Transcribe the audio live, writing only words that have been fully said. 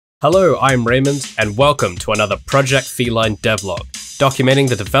Hello, I'm Raymond, and welcome to another Project Feline devlog, documenting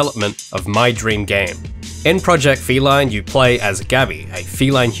the development of my dream game. In Project Feline, you play as Gabby, a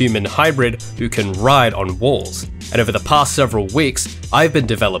feline-human hybrid who can ride on walls. And over the past several weeks, I've been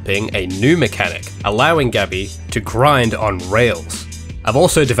developing a new mechanic, allowing Gabby to grind on rails. I've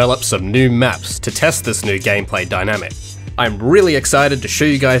also developed some new maps to test this new gameplay dynamic. I'm really excited to show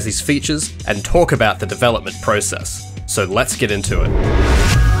you guys these features and talk about the development process. So let's get into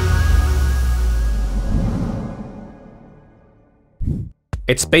it.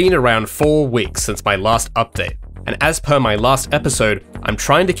 It's been around 4 weeks since my last update, and as per my last episode, I'm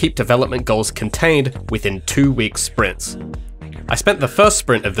trying to keep development goals contained within 2-week sprints. I spent the first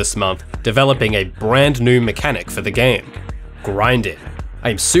sprint of this month developing a brand new mechanic for the game, grinding.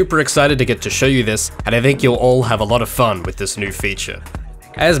 I'm super excited to get to show you this, and I think you'll all have a lot of fun with this new feature.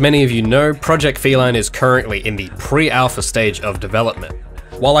 As many of you know, Project Feline is currently in the pre-alpha stage of development.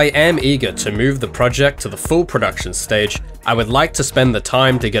 While I am eager to move the project to the full production stage, I would like to spend the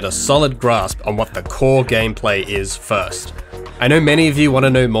time to get a solid grasp on what the core gameplay is first. I know many of you want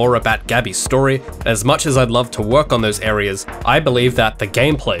to know more about Gabby's story, and as much as I'd love to work on those areas, I believe that the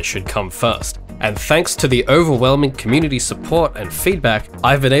gameplay should come first. And thanks to the overwhelming community support and feedback,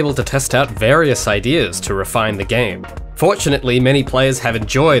 I've been able to test out various ideas to refine the game. Fortunately, many players have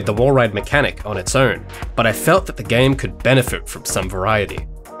enjoyed the wall ride mechanic on its own, but I felt that the game could benefit from some variety.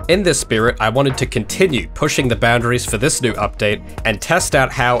 In this spirit, I wanted to continue pushing the boundaries for this new update and test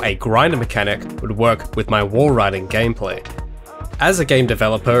out how a grinder mechanic would work with my wall riding gameplay. As a game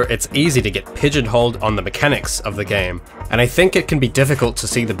developer, it's easy to get pigeonholed on the mechanics of the game, and I think it can be difficult to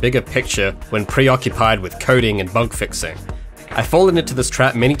see the bigger picture when preoccupied with coding and bug fixing. I've fallen into this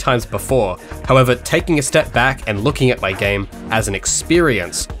trap many times before, however, taking a step back and looking at my game as an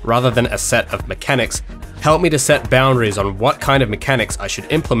experience rather than a set of mechanics helped me to set boundaries on what kind of mechanics I should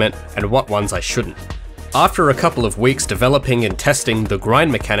implement and what ones I shouldn't. After a couple of weeks developing and testing the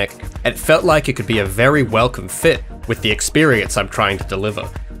grind mechanic, it felt like it could be a very welcome fit with the experience I'm trying to deliver.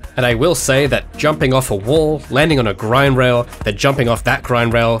 And I will say that jumping off a wall, landing on a grind rail, then jumping off that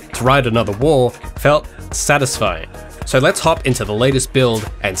grind rail to ride another wall felt satisfying. So let's hop into the latest build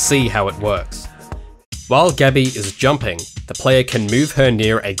and see how it works. While Gabby is jumping, the player can move her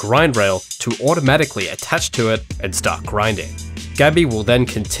near a grind rail to automatically attach to it and start grinding. Gabby will then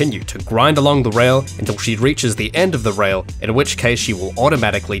continue to grind along the rail until she reaches the end of the rail, in which case she will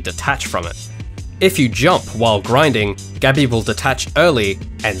automatically detach from it. If you jump while grinding, Gabby will detach early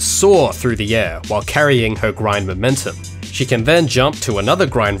and soar through the air while carrying her grind momentum. She can then jump to another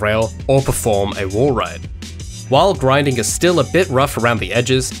grind rail or perform a wall ride. While grinding is still a bit rough around the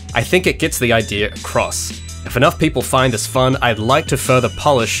edges, I think it gets the idea across. If enough people find this fun, I'd like to further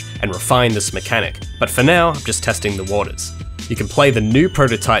polish and refine this mechanic, but for now, I'm just testing the waters. You can play the new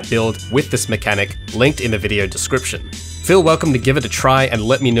prototype build with this mechanic, linked in the video description. Feel welcome to give it a try and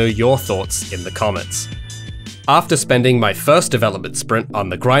let me know your thoughts in the comments. After spending my first development sprint on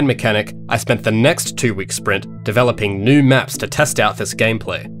the grind mechanic, I spent the next 2-week sprint developing new maps to test out this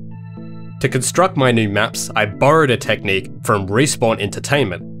gameplay. To construct my new maps, I borrowed a technique from Respawn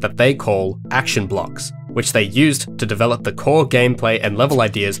Entertainment that they call action blocks, which they used to develop the core gameplay and level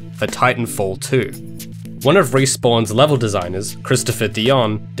ideas for Titanfall 2. One of Respawn's level designers, Christopher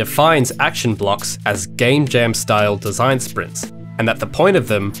Dion, defines action blocks as game jam style design sprints, and that the point of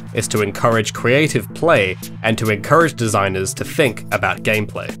them is to encourage creative play and to encourage designers to think about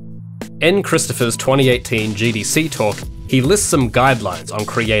gameplay. In Christopher's 2018 GDC talk, he lists some guidelines on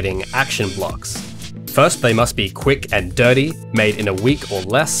creating action blocks. First, they must be quick and dirty, made in a week or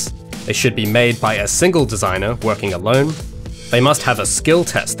less. They should be made by a single designer working alone. They must have a skill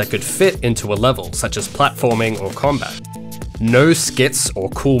test that could fit into a level, such as platforming or combat. No skits or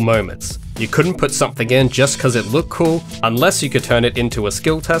cool moments. You couldn't put something in just because it looked cool, unless you could turn it into a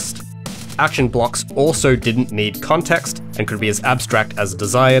skill test. Action blocks also didn't need context and could be as abstract as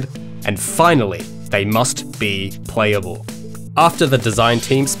desired. And finally, they must be playable. After the design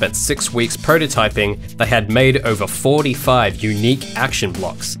team spent 6 weeks prototyping, they had made over 45 unique action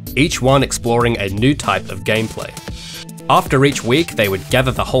blocks, each one exploring a new type of gameplay. After each week, they would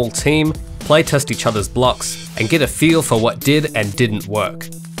gather the whole team, playtest each other's blocks, and get a feel for what did and didn't work.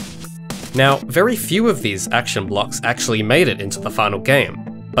 Now, very few of these action blocks actually made it into the final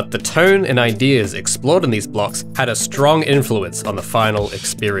game, but the tone and ideas explored in these blocks had a strong influence on the final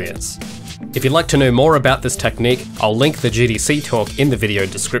experience. If you'd like to know more about this technique, I'll link the GDC talk in the video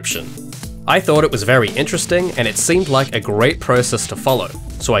description. I thought it was very interesting and it seemed like a great process to follow,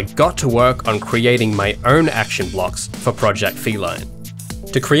 so I got to work on creating my own action blocks for Project Feline.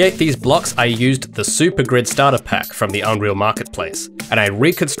 To create these blocks, I used the Super Grid starter pack from the Unreal Marketplace, and I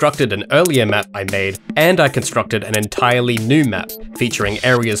reconstructed an earlier map I made, and I constructed an entirely new map, featuring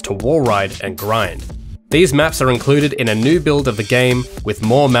areas to wall ride and grind. These maps are included in a new build of the game, with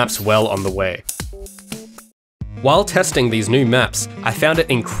more maps well on the way. While testing these new maps, I found it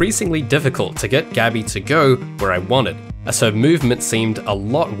increasingly difficult to get Gabby to go where I wanted, as her movement seemed a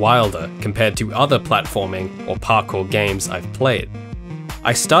lot wilder compared to other platforming or parkour games I've played.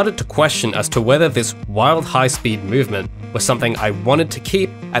 I started to question as to whether this wild high-speed movement was something I wanted to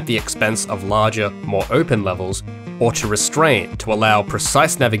keep at the expense of larger, more open levels, or to restrain to allow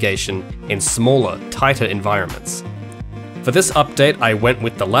precise navigation in smaller, tighter environments. For this update, I went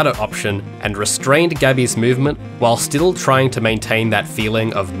with the latter option and restrained Gabby's movement while still trying to maintain that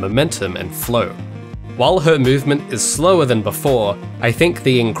feeling of momentum and flow. While her movement is slower than before, I think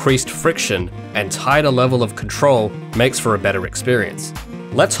the increased friction and tighter level of control makes for a better experience.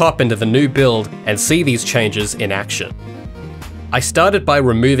 Let's hop into the new build and see these changes in action. I started by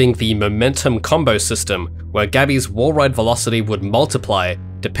removing the momentum combo system, where Gabby's wall ride velocity would multiply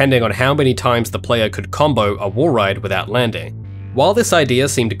depending on how many times the player could combo a wall ride without landing. While this idea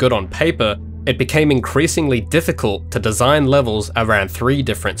seemed good on paper, it became increasingly difficult to design levels around 3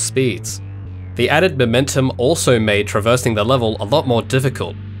 different speeds. The added momentum also made traversing the level a lot more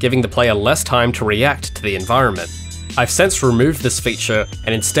difficult, giving the player less time to react to the environment. I've since removed this feature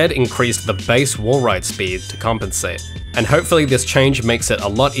and instead increased the base wall ride speed to compensate, and hopefully this change makes it a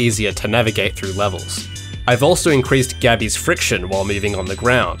lot easier to navigate through levels. I've also increased Gabby's friction while moving on the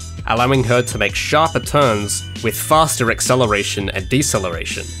ground, allowing her to make sharper turns with faster acceleration and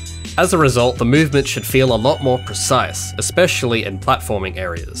deceleration. As a result, the movement should feel a lot more precise, especially in platforming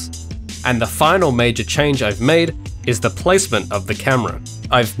areas. And the final major change I've made is the placement of the camera.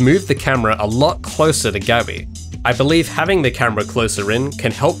 I've moved the camera a lot closer to Gabby. I believe having the camera closer in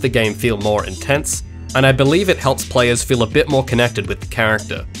can help the game feel more intense, and I believe it helps players feel a bit more connected with the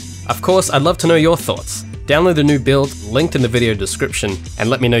character. Of course, I'd love to know your thoughts. Download the new build, linked in the video description, and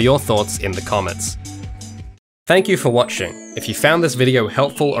let me know your thoughts in the comments. Thank you for watching. If you found this video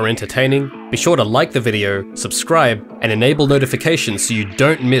helpful or entertaining, be sure to like the video, subscribe, and enable notifications so you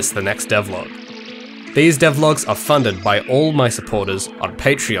don't miss the next devlog. These devlogs are funded by all my supporters on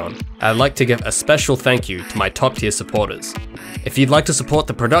Patreon, and I'd like to give a special thank you to my top tier supporters. If you'd like to support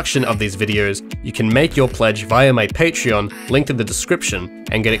the production of these videos, you can make your pledge via my Patreon, linked in the description,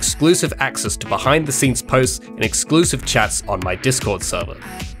 and get exclusive access to behind the scenes posts and exclusive chats on my Discord server.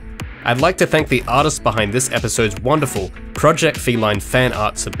 I'd like to thank the artists behind this episode's wonderful Project Feline fan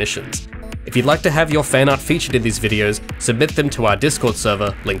art submissions. If you'd like to have your fan art featured in these videos, submit them to our Discord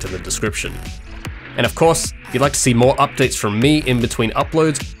server, linked in the description. And of course, if you'd like to see more updates from me in between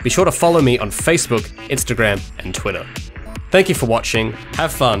uploads, be sure to follow me on Facebook, Instagram, and Twitter. Thank you for watching,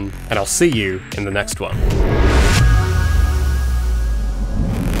 have fun, and I'll see you in the next one.